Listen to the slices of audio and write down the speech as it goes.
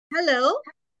Hello.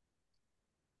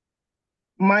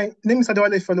 My name is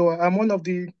Adewale Follower. I'm one of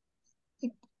the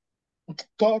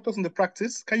doctors in the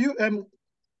practice. Can you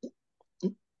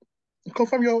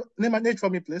confirm your name and age for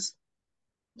me, please?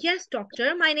 Yes,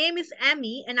 doctor. My name is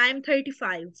Amy and I'm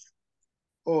 35.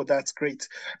 Oh, that's great.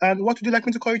 And what would you like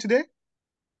me to call you today?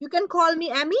 You can call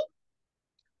me Amy?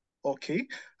 Okay.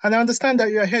 And I understand that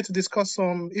you are here to discuss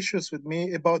some issues with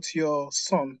me about your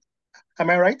son. Am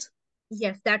I right?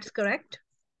 Yes, that's correct.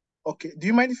 Okay. Do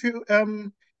you mind if you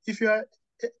are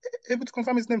able to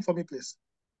confirm his name for me, please?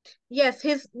 Yes,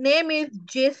 his name is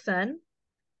Jason.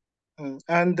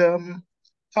 And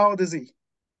how old is he?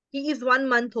 He is 1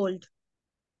 month old.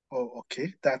 Oh,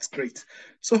 okay. That's great.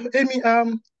 So, Amy, how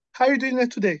are you doing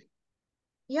today?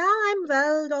 Yeah, I'm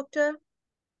well, doctor.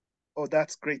 Oh,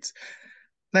 that's great.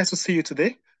 Nice to see you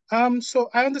today.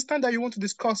 So I understand that you want to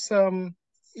discuss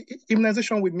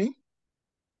immunization with me.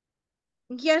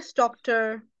 Yes,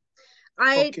 doctor.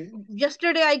 I Okay,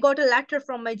 Yesterday I got a letter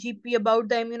from my GP about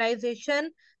the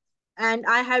immunization and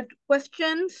I had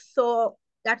questions, so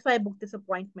that's why I booked this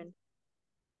appointment.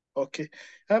 okay.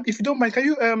 If you don't mind, can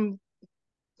you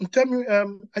tell me?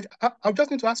 I'll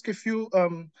just need to ask you a few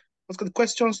what's called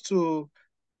questions to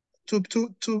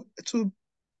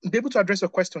be able to address your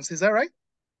questions. Is that right?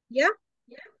 Yeah?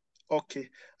 Okay.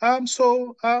 How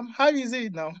is he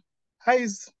now? How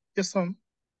is your son?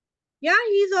 Yeah,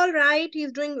 he's all right.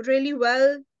 He's doing really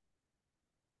well.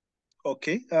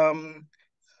 Okay.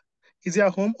 Is he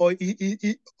at home or is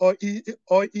he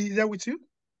with you?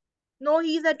 No,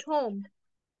 he's at home.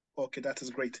 Okay, that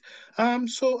is great.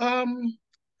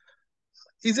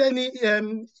 Is there any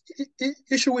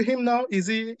issue with him now? Is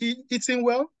he eating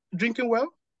well, drinking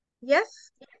well? Yes?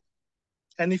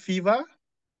 Any fever?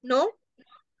 No?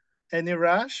 Any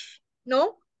rash?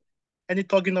 No? Any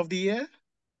tugging of the ear?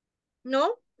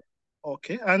 No?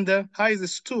 Okay. And how is the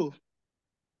stool?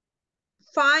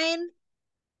 Fine.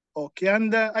 Okay.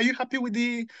 And are you happy with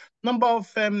the number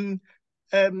of um,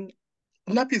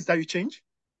 nappies that you change?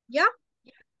 Yeah?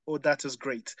 Oh, that is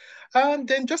great. And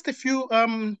then just a few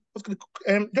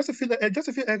just a few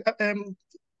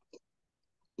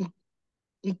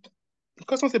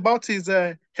questions about his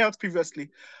health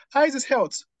previously. How is his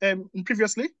health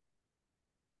previously?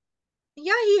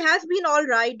 Yeah, he has been all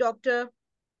right, doctor.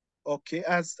 Okay.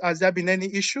 Has there been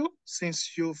any issue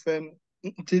since you've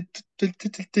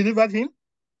delivered him?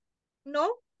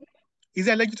 No? Is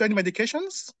he allergic to any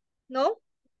medications? No?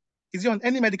 Is he on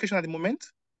any medication at the moment?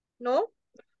 No?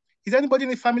 Is there anybody in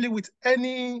the family with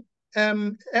any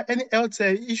health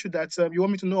issue that you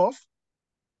want me to know of?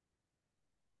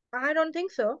 I don't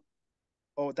think so.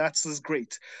 Oh, that is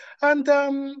great. And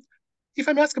if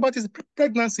I may ask about his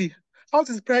pregnancy, how's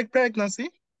his pregnancy?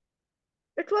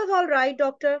 It was all right,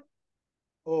 doctor.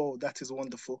 Oh, that is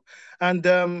wonderful. And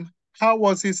how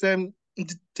was his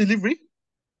delivery?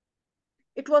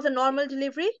 It was a normal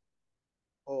delivery.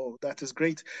 Oh, that is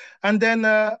great. And then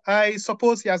I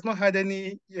suppose he has not had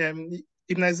any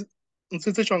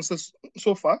immunization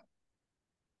so far.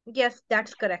 Yes,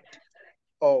 that's correct.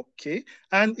 Okay.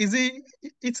 And is he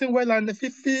eating well and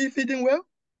feeding well?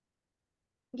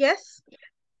 Yes?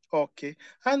 Okay.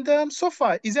 And so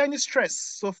far, is there any stress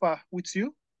so far with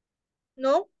you?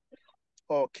 No?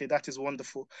 Okay, that is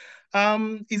wonderful.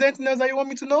 Is there anything else that you want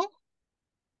me to know?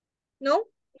 No?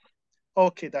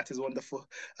 Okay, that is wonderful.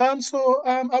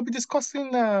 I'll be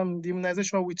discussing the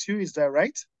immunization with you. Is that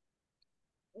right?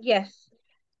 Yes.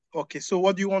 Okay. So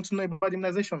what do you want to know about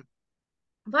immunization?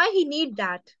 Why he need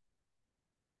that?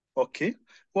 Okay.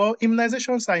 Well,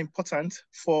 immunizations are important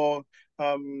for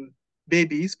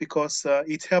babies because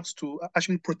it helps to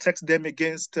actually protect them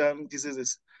against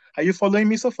diseases. Are you following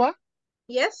me so far?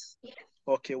 Yes?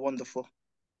 Okay, wonderful.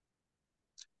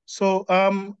 So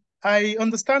I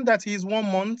understand that he's 1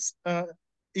 month.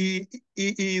 He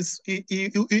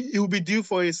will be due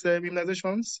for his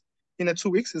immunizations in 2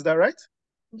 weeks. Is that right?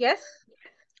 Yes?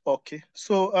 Okay.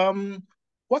 So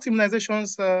what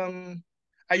immunizations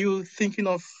are you thinking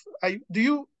of? Do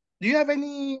you have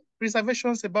any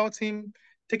reservations about him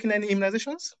taking any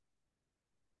immunizations?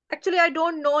 Actually, I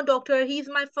don't know, doctor. He's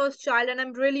my first child and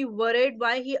I'm really worried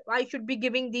why he I should be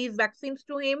giving these vaccines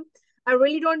to him. I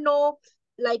really don't know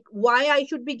like why I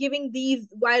should be giving these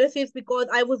viruses because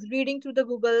I was reading through the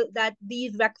Google that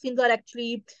these vaccines are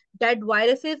actually dead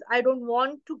viruses. I don't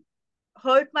want to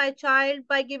hurt my child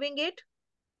by giving it.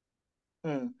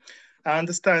 Hmm. I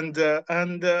understand.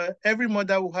 And every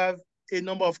mother will have a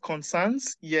number of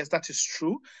concerns. Yes, that is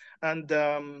true. And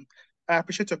I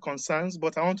appreciate your concerns,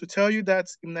 but I want to tell you that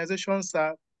immunizations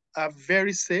are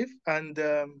very safe and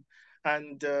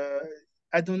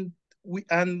I don't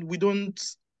we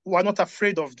don't we're not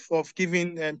afraid of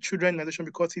giving children immunization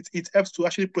because it helps to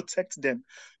actually protect them.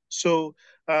 So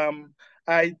um,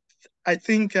 I I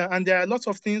think, and there are lots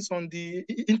of things on the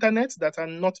internet that are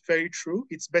not very true.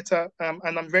 It's better, and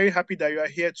I'm very happy that you are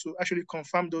here to actually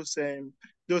confirm those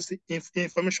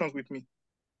informations with me.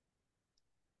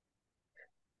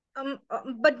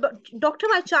 But doctor,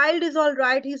 my child is all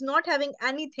right. He's not having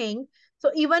anything.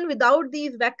 So even without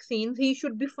these vaccines, he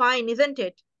should be fine, isn't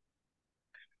it?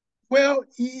 Well,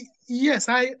 yes,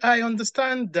 I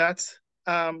understand that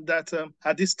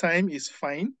at this time is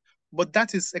fine, but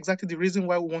that is exactly the reason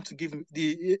why we want to give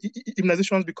the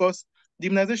immunizations, because the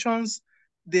immunizations,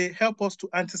 they help us to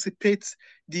anticipate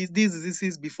these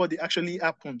diseases before they actually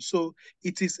happen. So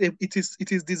it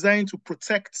is designed to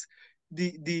protect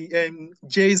the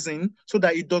Jason so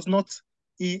that it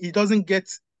doesn't get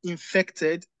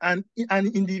infected, and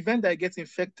in the event that it gets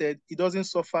infected, it doesn't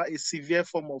suffer a severe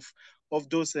form of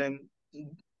those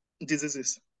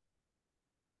diseases.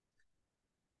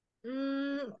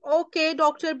 Okay,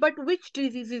 doctor, but which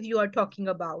diseases you are talking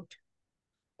about?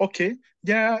 Okay, 6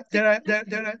 minutes.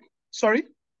 there are, sorry.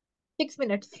 6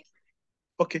 minutes.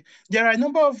 Okay, there are a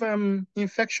number of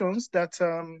infections that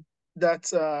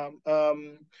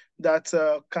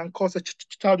can cause a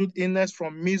childhood illness,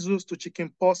 from measles to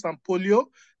chickenpox and polio,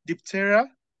 diphtheria.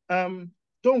 Um,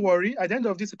 don't worry. At the end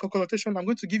of this consultation, I'm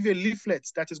going to give you a leaflet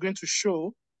that is going to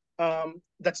show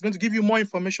that's going to give you more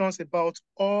information about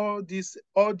all the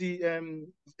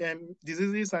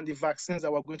diseases and the vaccines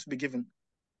that we're going to be given.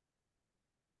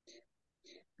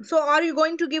 So are you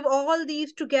going to give all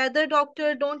these together,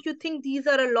 doctor? Don't you think these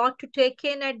are a lot to take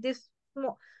in at this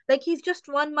like he's just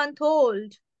 1 month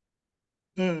old?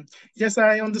 Mm. Yes,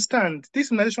 I understand.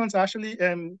 These immunizations are actually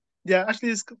they are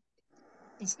actually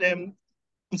um,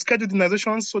 scheduled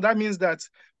immunizations. So that means that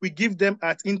we give them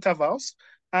at intervals.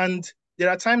 And there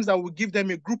are times that we give them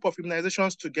a group of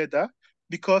immunizations together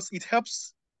because it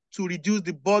helps to reduce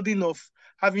the burden of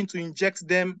having to inject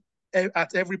them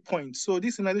at every point. So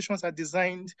these immunizations are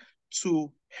designed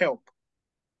to help.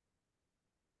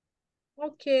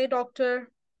 Okay, doctor.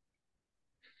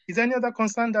 Is there any other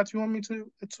concern that you want me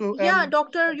to Yeah,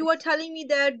 doctor, you were telling me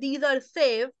that these are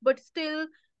safe, but still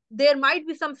there might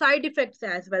be some side effects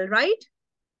as well, right?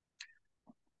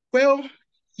 well,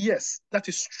 yes, that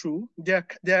is true. There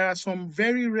are some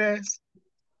very rare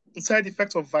side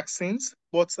effects of vaccines,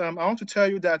 but I want to tell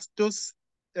you that those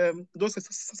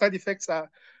side effects are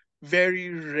very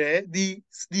rare. The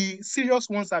serious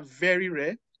ones are very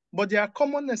rare, but there are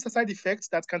common side effects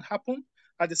that can happen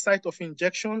at the site of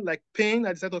injection, like pain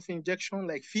at the site of injection,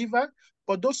 like fever.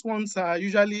 But those ones are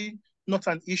usually not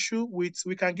an issue. We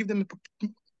can give them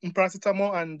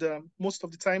paracetamol, and most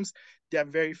of the times they are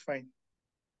very fine.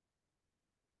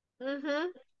 Mm-hmm.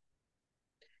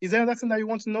 Is there anything that you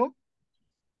want to know?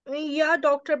 Yeah,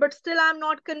 doctor, but still I'm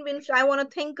not convinced. I want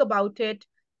to think about it.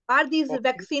 Are these Okay.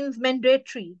 vaccines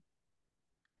mandatory?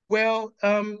 Well,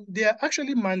 they are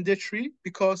actually mandatory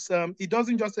because it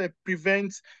doesn't just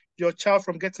prevent your child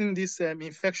from getting these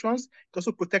infections, it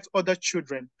also protects other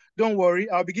children. Don't worry,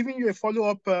 I'll be giving you a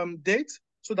follow-up date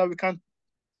so that we can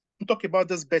talk about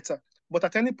this better. But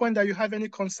at any point that you have any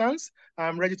concerns,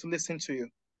 I'm ready to listen to you.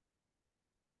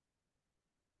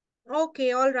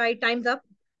 Okay, all right, time's up.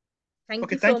 Thank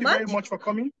Okay, you so thank you very much. much for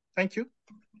coming. Thank you.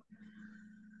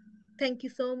 Thank you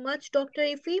so much, Dr.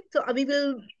 Ifi. So we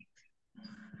will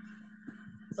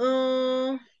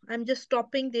I'm just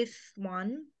stopping this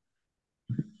one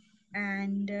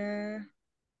and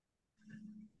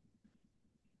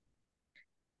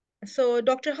so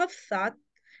Dr. Hafsat,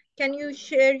 can you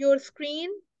share your screen?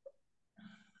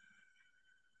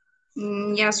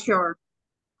 Yes, sure.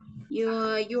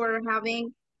 You are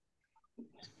having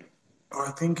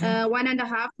I think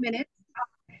 1.5 minutes.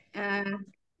 Uh,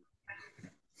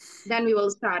 then we will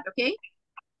start. Okay.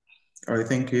 I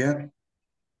think yeah.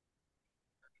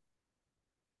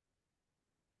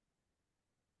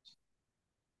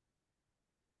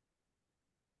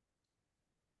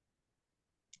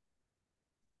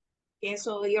 Okay.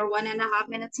 So your 1.5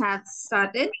 minutes has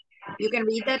started. You can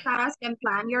read the task and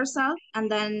plan yourself, and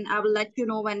then I will let you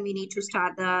know when we need to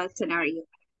start the scenario.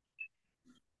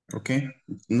 Okay,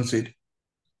 that's it.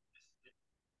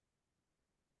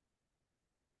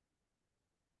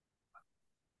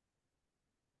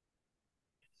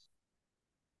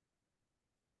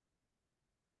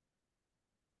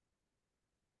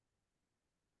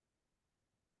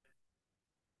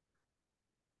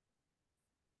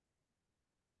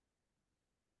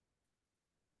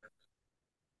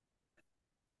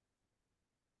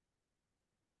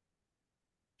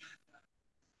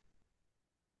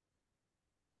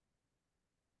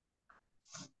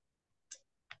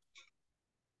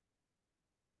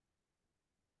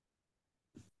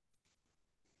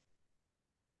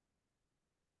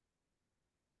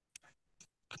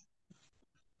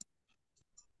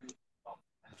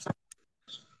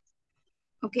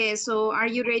 Okay, so are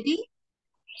you ready?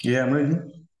 Yeah, I'm ready.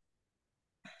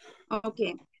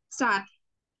 Okay, start.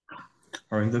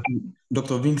 All right,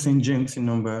 Dr. Vincent James in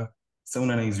number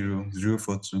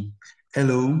 790-042.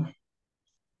 Hello.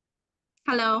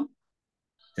 Hello.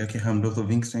 Okay, I'm Dr.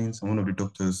 Vincent. I'm one of the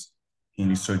doctors in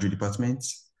the surgery department.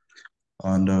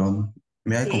 And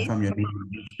may I Okay. confirm your name,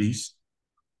 please?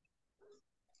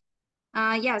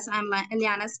 Yes, I'm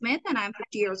Eliana Smith and I'm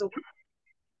 50 years old.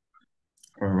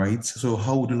 All right. So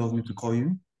how would you love me to call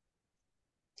you?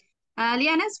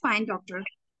 Liana is fine, doctor.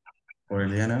 Or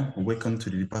Eliana, welcome to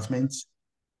the department.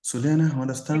 So Eliana, I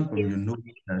understand Thank from you. your note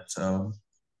that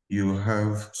you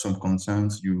have some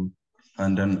concerns,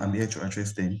 and then I'm here to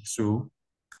address them. So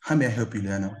how may I help you,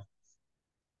 Eliana?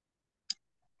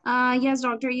 Yes,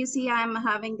 doctor, you see, I'm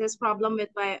having this problem with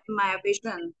my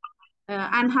vision.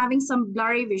 I'm having some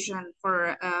blurry vision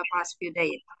for past few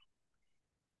days.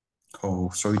 Oh,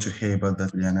 sorry to hear about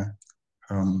that, Liana.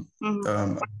 Um, Mhm.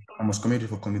 um, I must commend you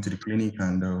for coming to the clinic,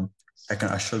 and I can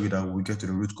assure you that we'll get to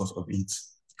the root cause of it.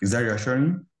 Is that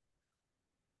reassuring?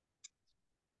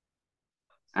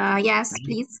 Yes,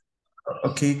 please.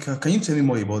 Okay, can you tell me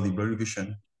more about the blurry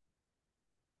vision?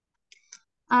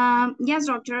 Yes,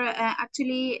 doctor,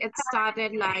 actually, it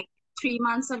started like 3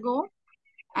 months ago,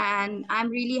 and I'm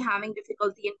really having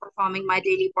difficulty in performing my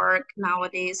daily work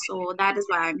nowadays, so that is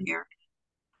why I'm here.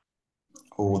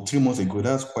 Oh, 3 months ago,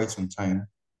 that's quite some time.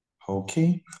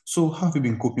 Okay, so how have you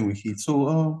been coping with it?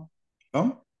 So,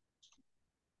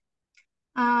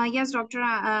 Yes, doctor.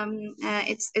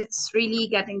 It's really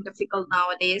getting difficult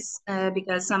nowadays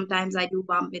because sometimes I do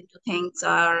bump into things,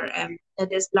 or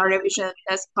this blurry vision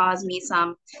does cause me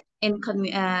some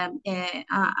inconvenience.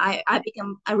 I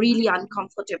become really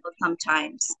uncomfortable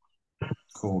sometimes.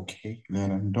 okay,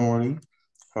 Liana, don't worry.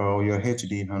 You're here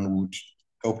today and would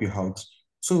help you out.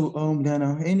 So,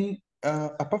 Liana, any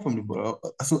apart from the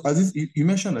so as this, you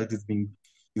mentioned that it's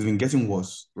been getting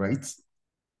worse, right?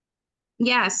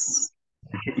 Yes.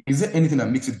 Is there anything that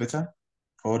makes it better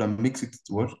or that makes it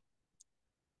worse?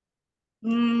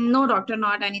 No, doctor,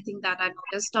 not anything that I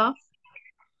noticed of.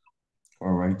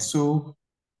 All right. So,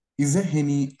 is there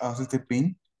any associated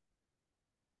pain?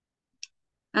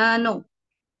 No.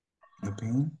 No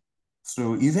pain.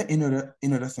 So, is there any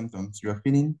other symptoms you are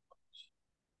feeling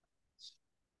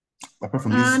apart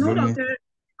from this No, blurriness? doctor.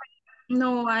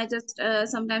 No, I just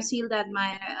sometimes feel that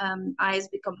my eyes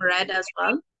become red as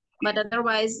well. But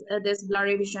otherwise, this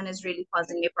blurry vision is really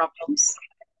causing me problems.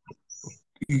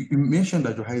 You mentioned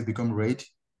that your eyes become red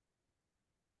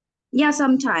Yeah,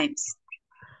 sometimes.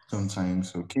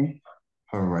 sometimes. Okay.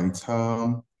 All right.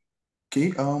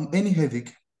 Okay. Any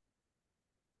headache?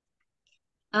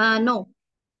 No,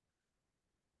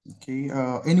 Okay.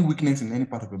 Any weakness in any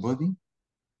part of your body?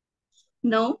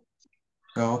 no,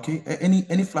 Okay.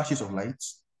 Any flashes of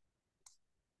lights?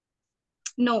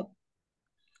 no.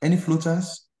 Any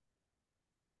floaters?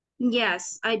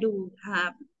 Yes, I do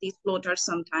have these floaters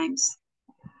sometimes.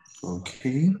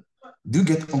 Okay. Do you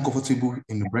get uncomfortable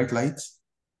in the bright lights?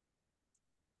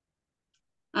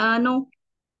 No.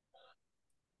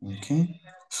 Okay.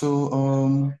 So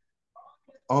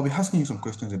I'll be asking you some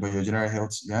questions about your general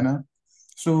health, Yana.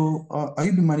 So are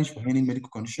you being managed for any medical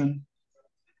condition?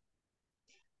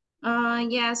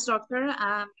 Yes, doctor.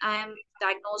 I am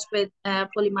diagnosed with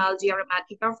polymyalgia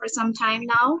rheumatica for some time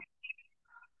now.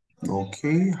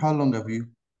 Okay. How long has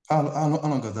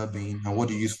that been and what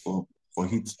do you use for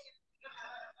it?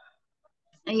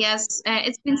 Yes,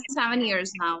 it's been 7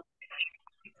 years now.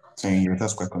 10 years.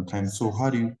 That's quite some time. So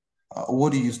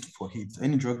what do you use for it?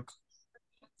 Any drug?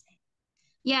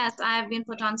 Yes, I have been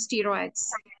put on steroids.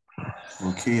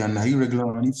 Okay. And are you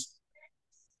regular on it?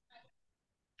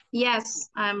 Yes,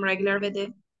 I'm regular with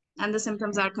it, and the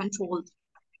symptoms are controlled.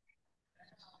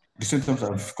 The symptoms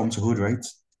have come to hold, right?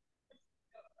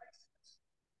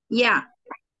 Yeah,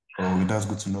 Oh, that's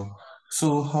good to know.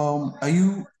 So are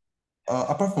you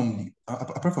apart from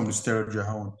the steroid you're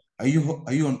on, are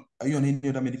you on any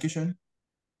other medication?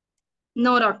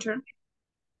 no, doctor.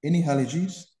 Any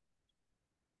allergies?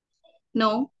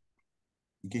 No,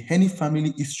 Okay. Any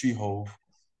family history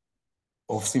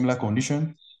of similar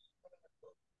condition?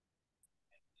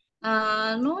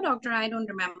 no, doctor. I don't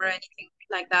remember anything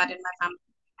like that in my family.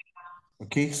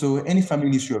 Okay. So any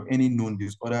family history of any known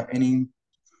disorder, any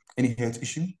health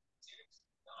issue?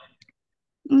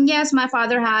 Yes, my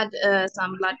father had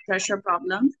some blood pressure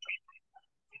problems.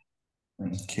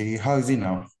 Okay. How is it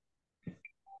now?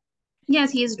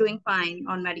 Yes, he is doing fine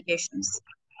on medications.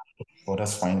 Oh,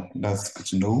 that's fine. That's good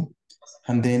to know.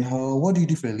 And then, what do you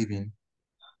do for a living?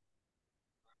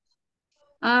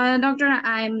 Doctor,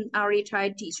 I'm a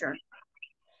retired teacher.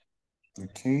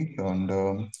 Okay. And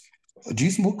do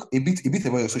you smoke? A bit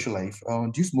about your social life.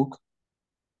 Do you smoke?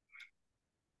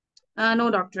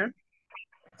 No, doctor.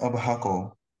 About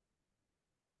alcohol?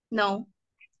 No.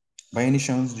 By any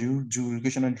chance, do you do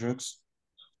recreational drugs?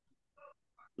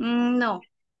 No.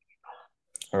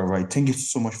 All right. Thank you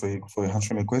so much for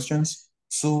answering my questions.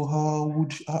 So,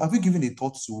 have you given a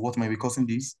thought to what might be causing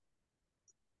this?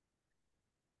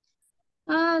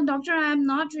 Doctor, I'm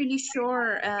not really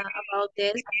sure about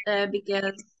this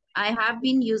because I have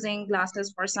been using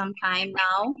glasses for some time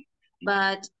now,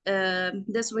 but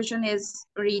this vision is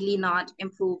really not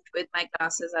improved with my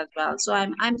glasses as well. So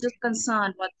I'm just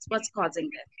concerned what's causing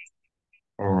this.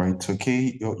 All right.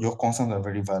 Okay. Your concerns are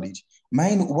very valid.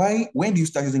 Mine. Why? When do you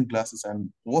start using glasses,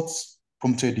 and what's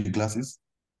prompted the glasses?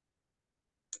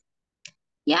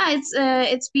 Yeah,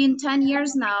 it's been 10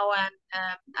 years now, and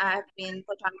I've been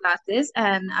put on glasses,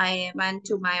 and I went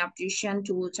to my optician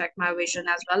to check my vision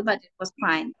as well, but it was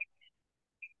fine.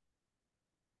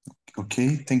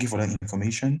 Okay. Thank you for that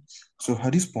information. So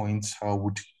at this point, I'll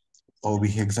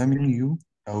be examining you.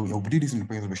 I'll do this in the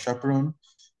presence of a chaperone.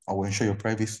 I will ensure your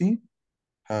privacy,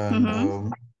 and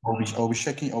Mm-hmm. I'll be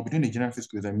checking. I'll be doing a general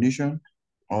physical examination.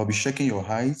 I'll be checking your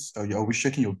height. I'll be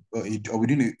checking your. I'll be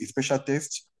doing a special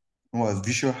test known as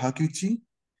visual acuity,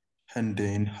 and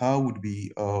then how would be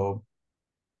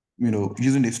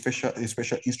using a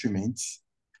special instruments.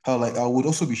 How like I would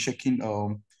also be checking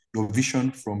your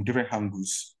vision from different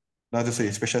angles. That's just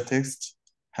a special text,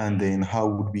 and then how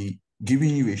would be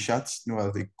giving you a shot, as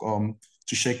to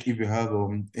check if you have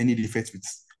any defects with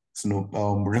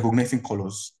recognizing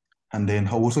colors, and then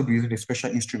I'll also be using a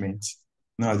special instrument,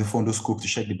 as the fundoscope to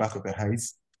check the back of the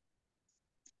eyes.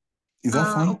 Is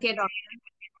that fine? Okay, doctor.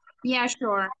 Yeah,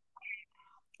 sure.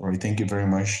 All right, thank you very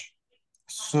much.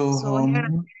 So So here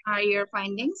are your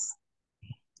findings.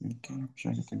 okay,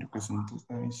 trying to think the person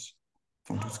eyes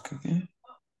fundoscopy.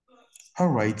 All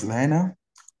right, Lina,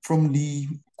 from the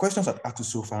questions I've asked you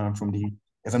so far and from the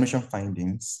examination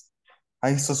findings,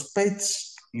 I suspect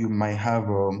you might have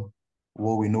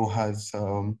what we know as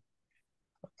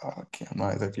okay, I'm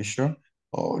not exactly sure.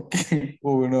 Okay,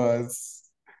 what we know as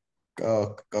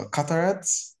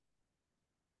cataracts.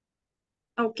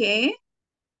 Okay.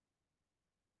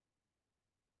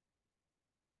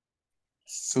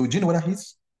 So do you know what that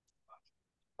is?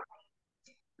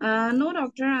 No,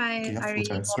 doctor, Okay, you have I full really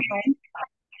time. don't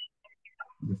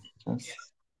know. Yes.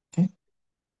 Okay.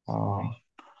 All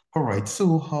right.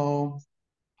 So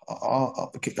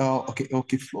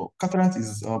okay. Flo. Cataract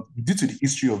is due to the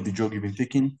history of the drug you've been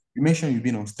taking. You mentioned you've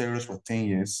been on steroids for 10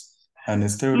 years, and the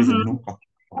steroid is a Mm-hmm. known factor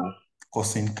for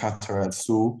causing cataract.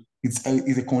 So it's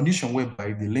a condition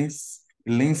whereby the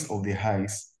lens of the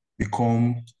eyes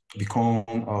become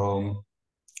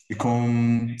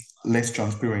become less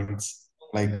transparent.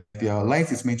 Like their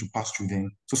light is meant to pass through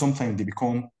them. So sometimes they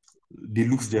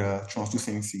lose their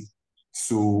translucency.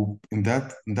 So in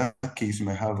that case, you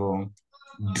might have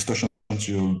distortion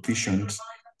to your vision.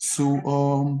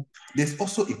 So there's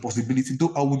also a possibility,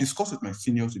 though I will discuss with my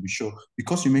seniors to be sure,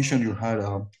 because you mentioned you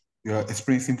are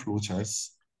experiencing flow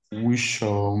charts, which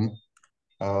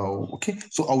okay,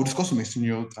 so I will discuss with my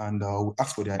senior and I will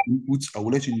ask for their input. I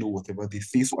will let you know whatever they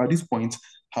say. So at this point,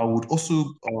 I would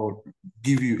also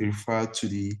give you a referral to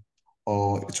the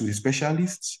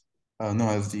specialist, known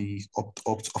as the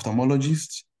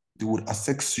ophthalmologist. They would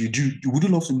assess you. Would you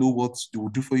love to know what they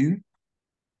would do for you?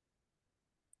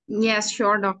 Yes,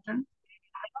 sure, doctor.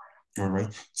 All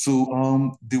right.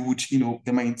 So they would,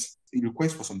 they might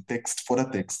request for some text, further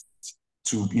text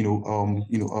to,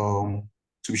 to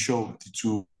be sure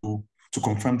to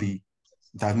confirm the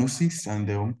diagnosis, and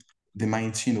they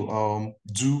might,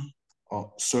 do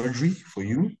surgery for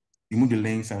you, remove the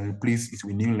lens and replace it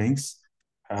with new lens,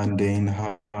 and then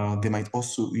they might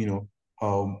also,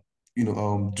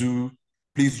 do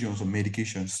place you on some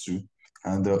medications too,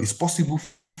 and it's possible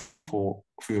for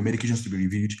your medications to be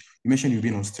reviewed. You mentioned you've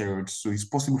been on steroids, so it's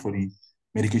possible for the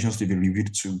medications to be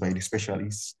reviewed too by the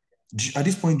specialist. At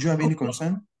this point, do you have any Okay.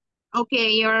 concern?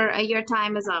 Okay, your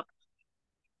time is up.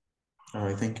 All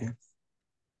right, thank you.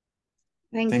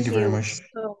 Thank Thank you very you. much.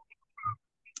 So,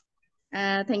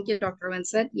 thank you, Dr.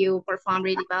 Vincent. You performed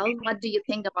really well. What do you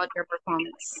think about your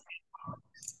performance?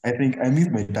 I think I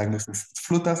missed my diagnosis. It's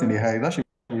floaters in the eye. That should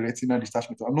be retinal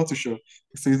detachment. I'm not too sure.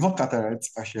 So it's not cataract,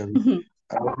 actually.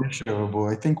 I'm not sure, but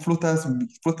I think floaters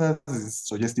is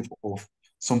suggestive of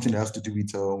something that has to do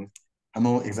with I'm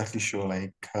not exactly sure.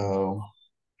 Like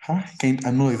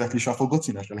I'm not exactly sure. I've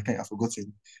forgotten actually. I've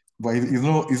forgotten. But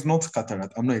it's not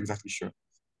cataract. I'm not exactly sure.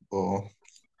 But I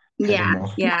don't Yeah,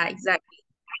 know. yeah, exactly.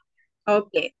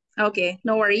 Okay, okay,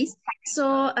 no worries.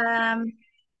 So,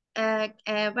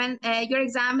 when your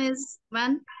exam is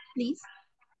when, please?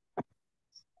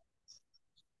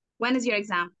 When is your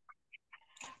exam?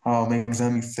 My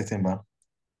exam is September.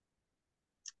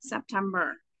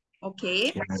 September.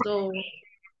 Okay. Yeah. So,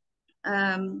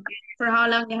 for how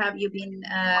long have you been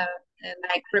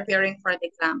like preparing for the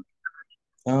exam?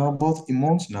 About a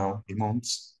month now, a month.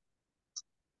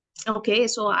 Okay,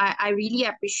 so I really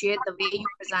appreciate the way you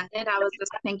presented. I was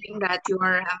just thinking that you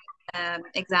are having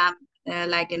exam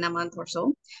like in a month or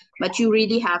so, but you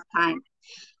really have time.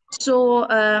 So,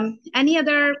 any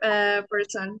other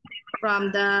person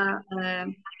from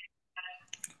the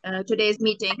today's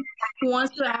meeting who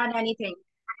wants to add anything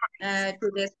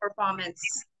to this performance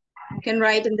can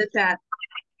write in the chat.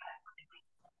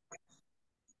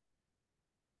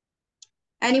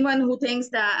 Anyone who thinks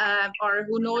that or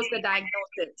who knows the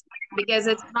diagnosis, because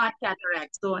it's not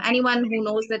cataract. So anyone who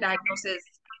knows the diagnosis,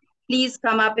 please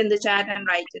come up in the chat and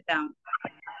write it down.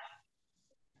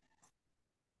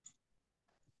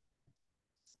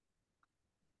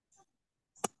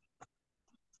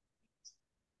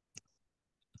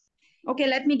 Okay,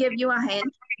 let me give you a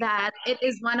hint that it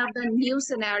is one of the new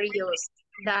scenarios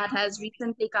that has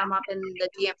recently come up in the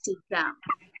GMT exam.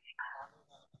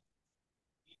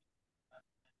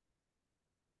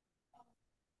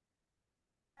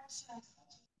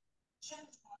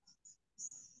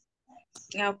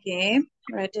 Okay,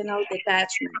 retinal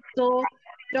detachment. So,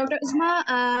 Dr.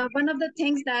 Usma, one of the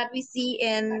things that we see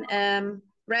in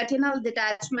retinal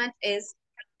detachment is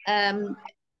um,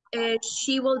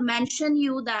 she will mention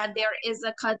you that there is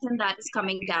a curtain that is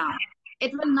coming down.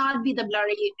 It will not be the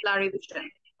blurry vision.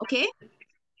 Okay?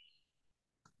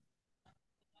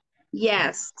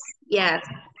 Yes, yes.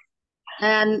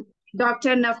 And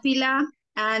Dr. Nafila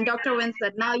and Dr.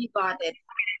 Winston, now you got it.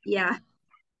 Yeah.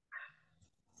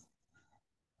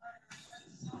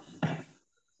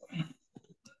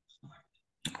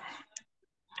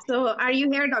 So are you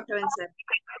here, Dr. Winston?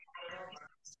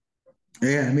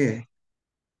 Yeah, I'm here.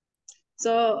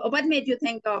 So what made you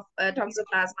think of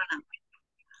toxoplasma now?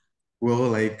 Well,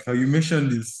 like you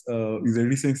mentioned, this is a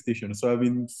recent station, so I've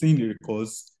been seeing the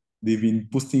records. They've been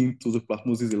posting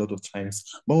toxoplasmosis a lot of times,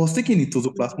 but I was thinking in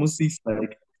toxoplasmosis,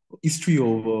 like history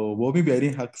of, well, maybe I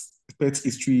didn't expect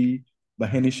history by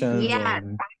any chance, Yes,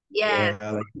 and yes.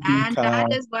 yeah, like And that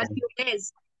cars. is what you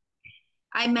is.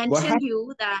 I But mentioned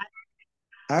you that,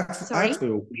 I asked sorry? for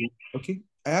your, okay,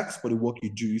 I asked for the work you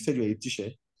do. You said you're a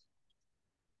teacher.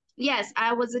 Yes,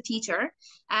 I was a teacher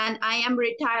and I am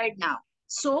retired now.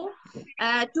 So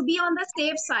to be on the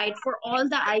safe side for all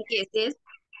the eye cases,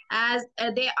 as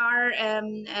they are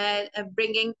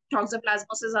bringing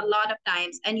toxoplasmosis a lot of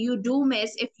times, and you do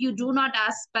miss if you do not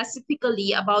ask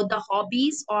specifically about the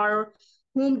hobbies or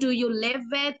whom do you live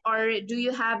with or do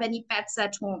you have any pets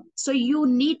at home. So you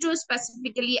need to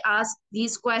specifically ask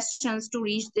these questions to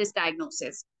reach this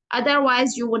diagnosis.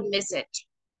 Otherwise, you would miss it.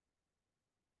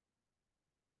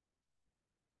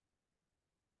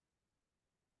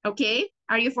 Okay,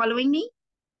 are you following me?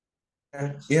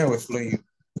 Yeah, we're following you.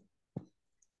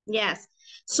 Yes.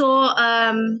 So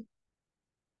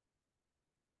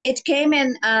it came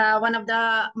in one of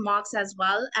the mocks as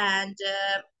well, and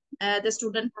the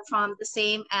student performed the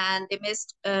same, and they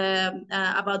missed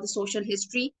about the social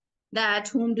history. That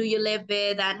whom do you live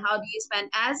with, and how do you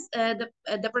spend? As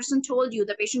the person told you,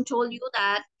 the patient told you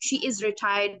that she is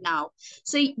retired now.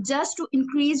 So just to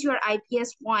increase your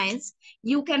IPS points,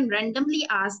 you can randomly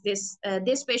ask this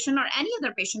patient or any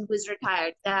other patient who is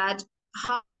retired that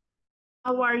how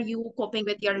are you coping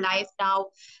with your life now,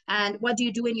 and what do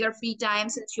you do in your free time,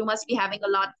 since you must be having a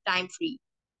lot of time free.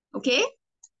 Okay.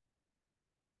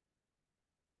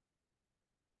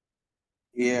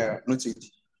 Yeah, noted.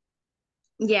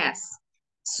 Yes.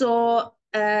 So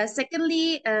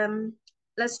secondly,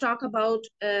 let's talk about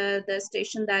the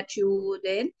station that you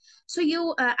did. So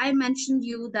you I mentioned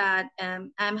you that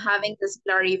I'm having this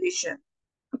blurry vision.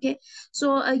 Okay.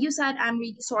 So you said, I'm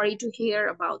really sorry to hear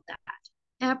about that.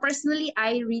 Personally,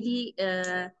 I really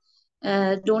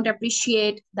don't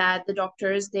appreciate that the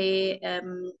doctors, they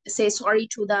say sorry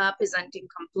to the presenting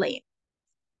complaint.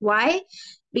 Why?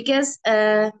 Because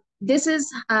this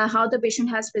is how the patient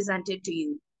has presented to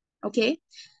you. Okay.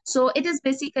 So it is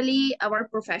basically our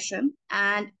profession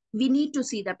and we need to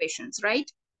see the patients,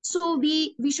 right? So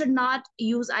we should not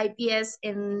use IPS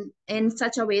in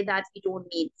such a way that we don't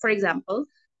need. For example,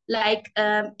 like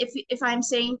if I'm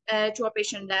saying to a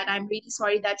patient that I'm really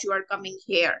sorry that you are coming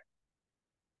here,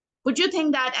 would you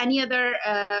think that any other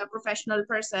professional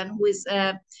person who is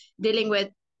dealing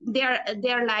with,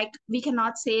 they're like, we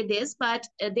cannot say this, but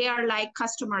they are like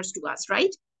customers to us,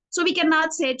 right? So we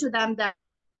cannot say to them that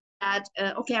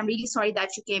okay, I'm really sorry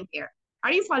that you came here.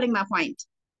 Are you following my point?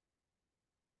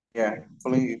 Yeah,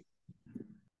 following you.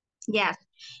 Yes.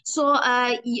 So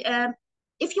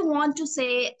if you want to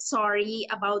say sorry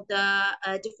about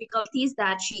the difficulties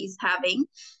that she is having,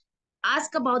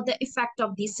 ask about the effect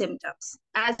of these symptoms.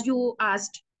 As you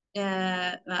asked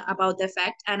about the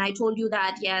effect, and I told you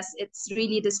that, yes, it's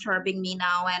really disturbing me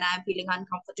now and I'm feeling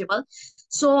uncomfortable.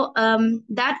 So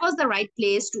that was the right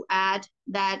place to add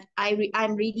that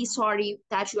I'm really sorry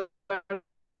that you are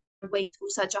going through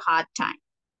such a hard time.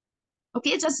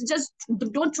 Okay, just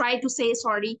don't try to say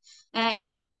sorry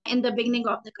in the beginning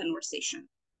of the conversation.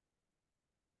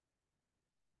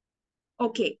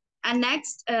 Okay, and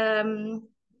next,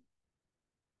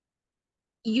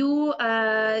 you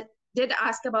did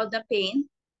ask about the pain.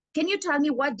 Can you tell me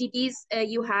what disease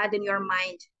you had in your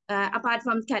mind apart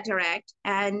from cataract?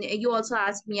 And you also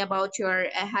asked me about your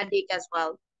headache as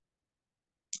well.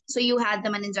 So you had the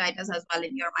meningitis as well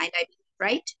in your mind, I believe,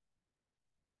 right?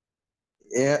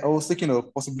 Yeah, I was thinking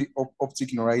of possibly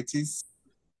optic neuritis.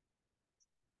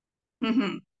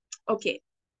 Mm-hmm. Okay.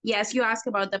 Yes, you asked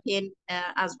about the pain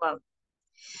as well.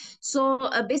 So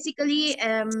basically,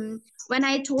 when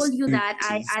I told you that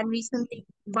I'm recently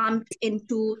bumped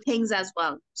into things as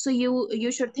well. So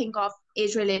you should think of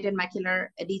age-related macular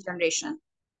degeneration,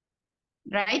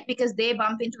 right? Because they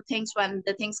bump into things when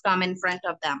the things come in front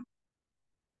of them.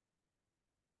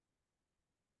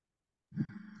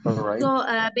 All right. So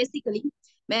basically,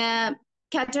 uh,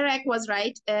 cataract was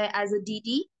right as a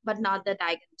DD, but not the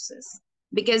diagnosis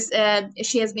because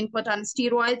she has been put on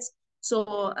steroids.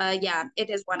 So yeah, it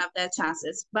is one of the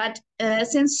chances. But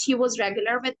since she was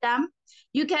regular with them,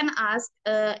 you can ask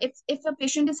if a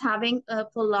patient is having a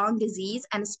prolonged disease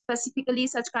and specifically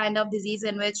such kind of disease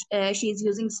in which she is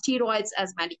using steroids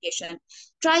as medication.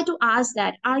 Try to ask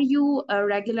that, are you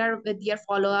regular with your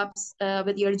follow-ups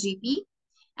with your GP?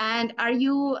 And are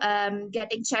you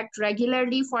getting checked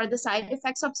regularly for the side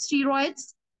effects of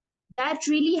steroids? That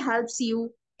really helps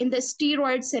you in the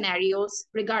steroid scenarios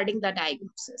regarding the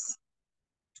diagnosis.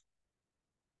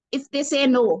 If they say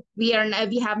no, we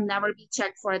have never been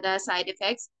checked for the side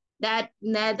effects,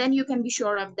 then you can be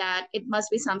sure of that it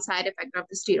must be some side effect of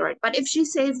the steroid. But if she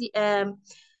says, I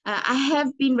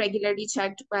have been regularly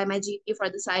checked by my GP for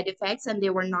the side effects and they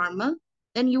were normal,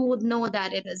 then you would know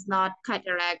that it is not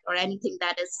cataract or anything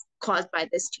that is caused by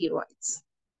the steroids.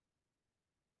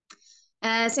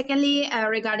 Secondly,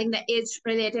 regarding the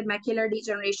age-related macular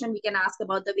degeneration, we can ask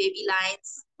about the wavy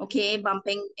lines, okay,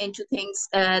 bumping into things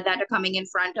that are coming in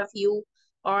front of you,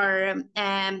 or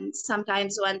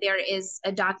sometimes when there is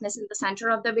a darkness in the center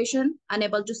of the vision,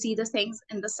 unable to see the things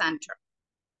in the center.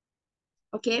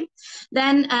 Okay,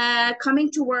 then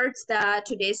coming towards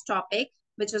today's topic,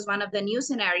 which is one of the new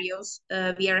scenarios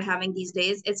we are having these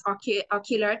days, it's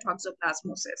ocular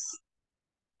toxoplasmosis.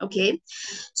 Okay,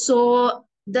 so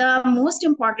the most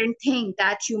important thing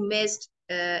that you missed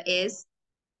is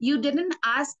you didn't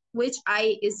ask which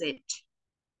eye is it.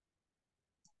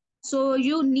 So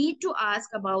you need to ask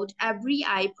about every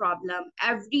eye problem,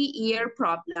 every ear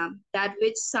problem, that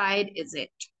which side is it.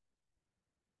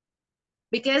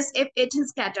 Because if it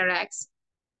is cataracts,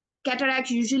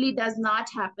 cataract usually does not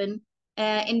happen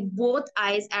in both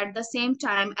eyes at the same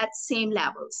time at same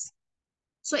levels.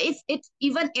 So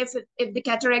even if the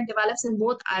cataract develops in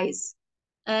both eyes,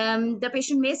 the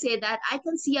patient may say that I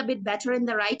can see a bit better in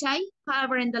the right eye.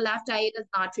 However, in the left eye, it is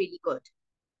not really good.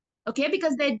 Okay,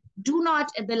 because the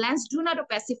lens do not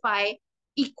opacify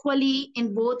equally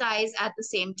in both eyes at the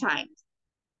same time.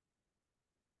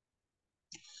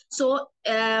 So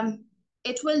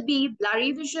it will be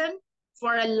blurry vision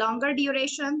for a longer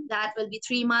duration. That will be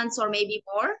 3 months or maybe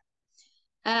more.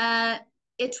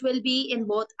 It will be in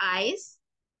both eyes.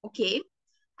 Okay.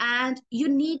 And you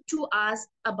need to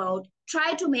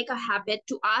try to make a habit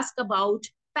to ask about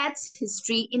pet's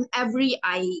history in every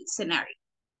eye scenario.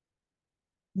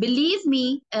 Believe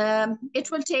me,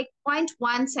 it will take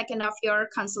 0.1 second of your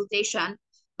consultation,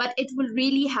 but it will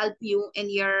really help you in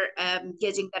your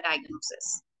gauging the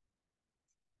diagnosis.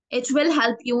 It will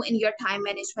help you in your time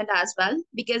management as well,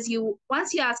 because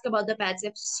once you ask about the pets,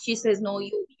 if she says no,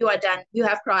 you are done. You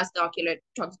have crossed the ocular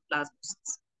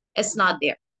toxoplasmosis. It's not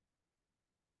there.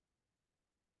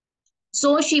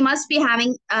 So she must be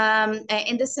having,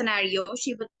 in this scenario,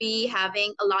 she would be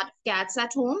having a lot of cats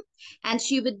at home, and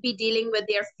she would be dealing with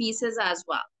their feces as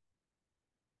well.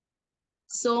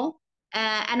 So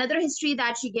another history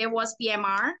that she gave was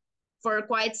PMR for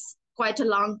quite a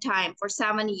long time, for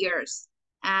 7 years.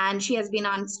 And she has been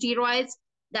on steroids.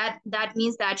 That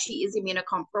means that she is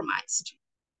immunocompromised.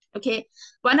 Okay,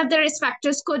 one of the risk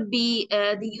factors could be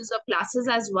the use of glasses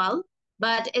as well,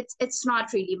 but it's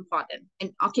not really important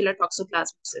in ocular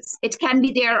toxoplasmosis. It can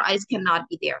be there or it cannot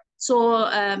be there. So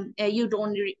you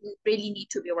don't really need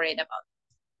to be worried about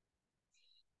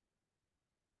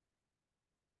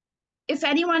it. If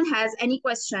anyone has any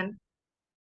question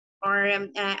or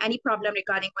any problem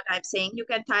regarding what I'm saying, you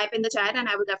can type in the chat and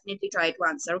I will definitely try to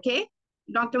answer, okay?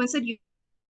 Dr. Vincent, you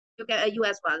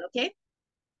as well, okay?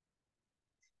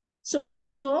 So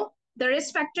the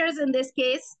risk factors in this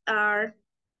case are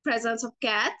presence of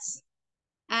cats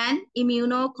and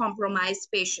immunocompromised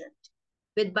patient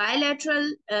with bilateral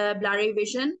blurry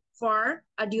vision for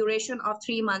a duration of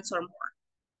 3 months or more.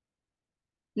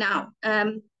 Now,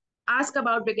 ask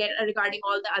about regarding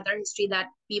all the other history that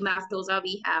PMAFTOSA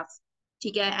we have.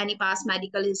 Any past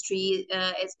medical history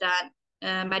is done,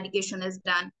 medication is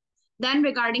done. Then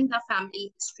regarding the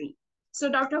family history. So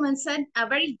Dr. Vincent, a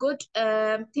very good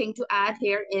thing to add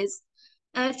here is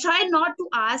try not to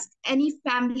ask any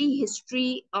family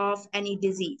history of any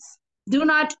disease. Do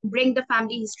not bring the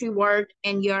family history word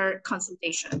in your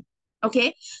consultation.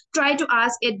 Okay, try to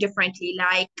ask it differently,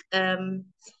 like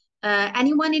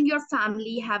anyone in your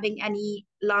family having any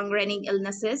long-running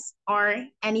illnesses or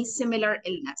any similar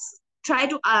illness. Try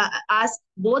to ask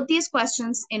both these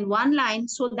questions in one line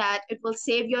so that it will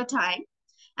save your time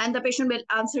and the patient will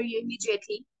answer you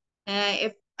immediately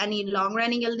if any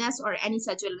long-running illness or any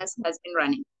such illness has been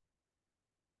running.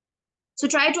 So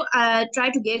try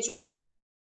to gauge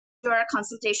your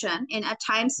consultation in a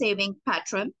time-saving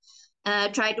pattern.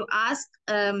 Try to ask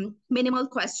minimal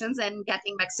questions and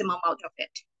getting maximum out of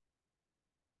it.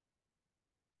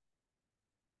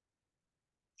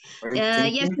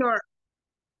 Yes, sure.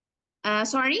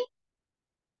 Sorry?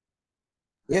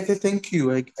 Yes, thank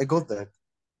you. I got that.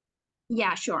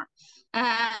 Yeah, sure.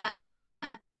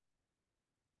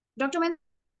 Dr.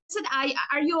 Vincent,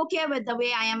 are you okay with the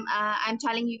way I'm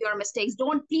telling you your mistakes?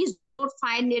 Please don't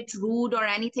find it rude or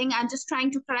anything. I'm just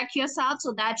trying to correct yourself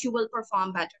so that you will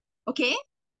perform better. Okay?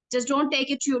 Just don't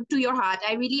take it to your heart.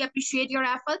 I really appreciate your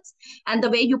efforts and the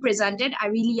way you presented. I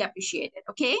really appreciate it.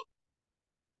 Okay?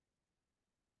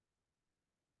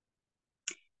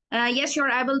 Yes, sure.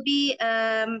 I will be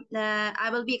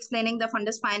explaining the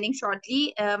fundus finding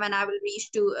shortly when I will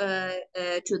reach to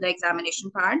the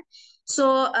examination part.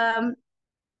 So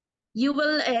you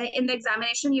will in the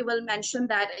examination you will mention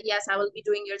that yes, I will be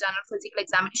doing your general physical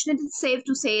examination. It is safe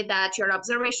to say that your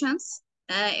observations,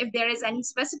 if there is any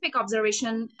specific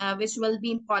observation which will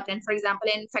be important, for example,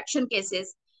 in infection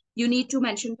cases, you need to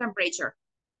mention temperature.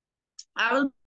 I will